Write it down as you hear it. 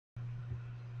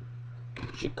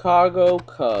Chicago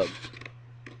Cubs.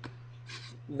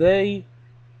 They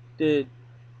did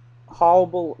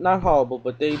horrible, not horrible,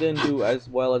 but they didn't do as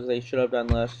well as they should have done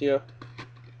last year.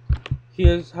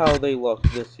 Here's how they look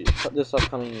this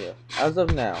upcoming year. As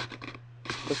of now,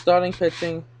 the starting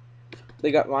pitching,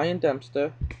 they got Ryan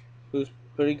Dempster, who's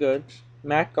pretty good.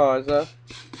 Matt Garza,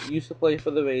 used to play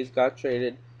for the Rays, got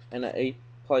traded in an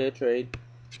 8-player trade.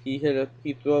 He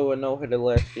threw a no-hitter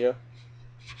last year.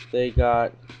 They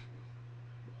got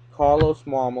Carlos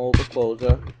Marmol, the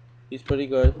closer. He's pretty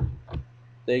good.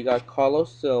 They got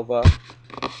Carlos Silva.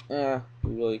 Who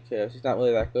really cares? He's not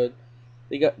really that good.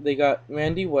 They got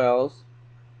Randy Wells.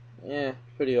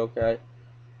 Pretty okay.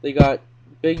 They got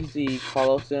Big Z,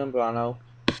 Carlos Zambrano.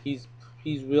 He's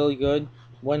really good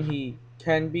when he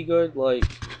can be good. Like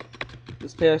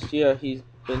this past year, he's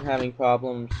been having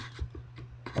problems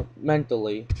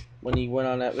mentally. When he went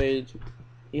on that rage,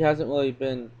 he hasn't really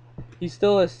been. He's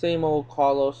still the same old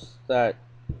Carlos that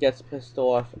gets pissed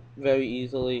off very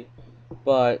easily,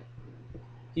 but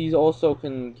he's also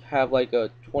can have like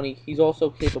a 20. He's also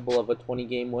capable of a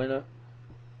 20-game winner.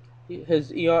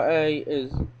 His ERA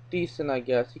is decent, I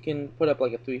guess. He can put up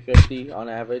like a 350 on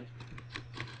average.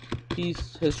 His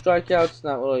strikeouts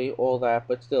not really all that,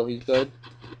 but still he's good.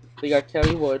 They got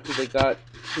Kerry Wood,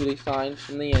 who they signed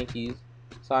from the Yankees,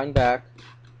 signed back.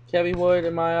 Kerry Wood,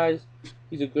 in my eyes,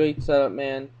 he's a great setup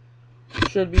man.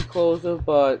 Should be closer,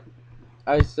 but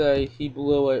I say he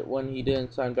blew it when he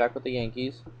didn't sign back with the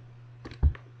Yankees.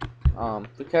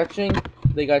 For catching,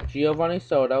 they got Giovanni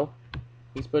Soto.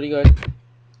 He's pretty good.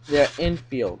 Their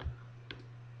infield,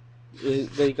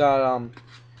 they got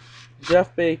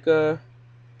Jeff Baker,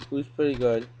 who's pretty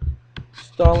good.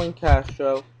 Starlin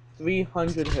Castro,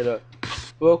 300 hitter,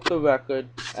 broke the record,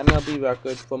 MLB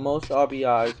record for most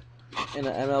RBIs in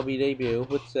an MLB debut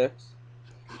with 6.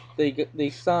 They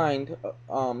signed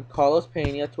Carlos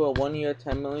Pena to a 1-year,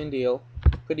 $10 million deal.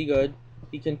 Pretty good.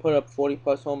 He can put up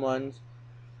 40+ home runs.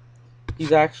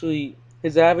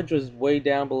 His average was way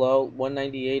down below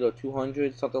 198 or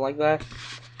 200, something like that.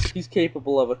 He's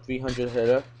capable of a 300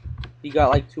 hitter. He got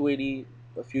like 280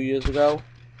 a few years ago.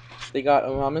 They got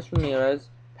Aramis Ramirez,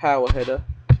 power hitter,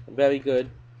 very good,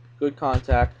 good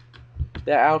contact.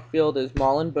 Their outfield is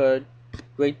Marlon Byrd,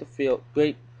 great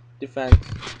defense.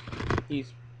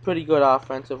 He's pretty good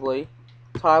offensively.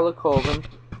 Tyler Colvin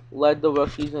led the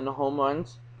rookies in home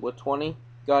runs with 20.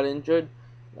 Got injured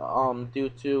due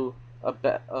to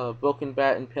a broken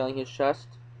bat impaling his chest.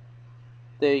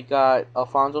 They got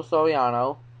Alfonso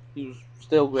Soriano, who's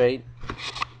still great.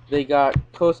 They got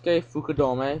Kosuke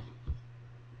Fukudome.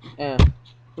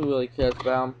 Who really cares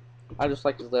about him? I just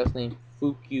like his last name,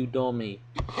 Fukudome.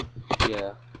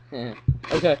 Yeah.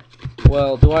 Okay.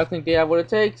 Well, do I think they have what it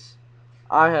takes?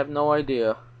 I have no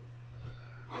idea.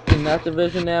 In that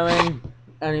division they're in,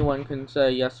 anyone can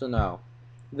say yes or no.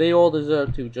 They all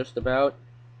deserve to, just about.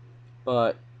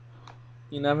 But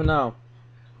you never know.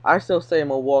 I still say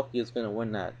Milwaukee is going to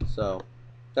win that. So,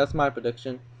 that's my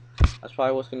prediction. That's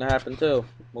probably what's going to happen too.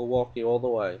 Milwaukee all the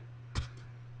way.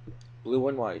 Blue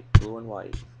and white. Blue and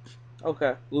white.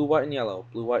 Okay. Blue, white, and yellow.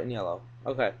 Blue, white, and yellow.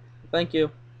 Okay. Thank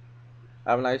you.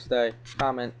 Have a nice day.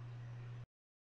 Comment.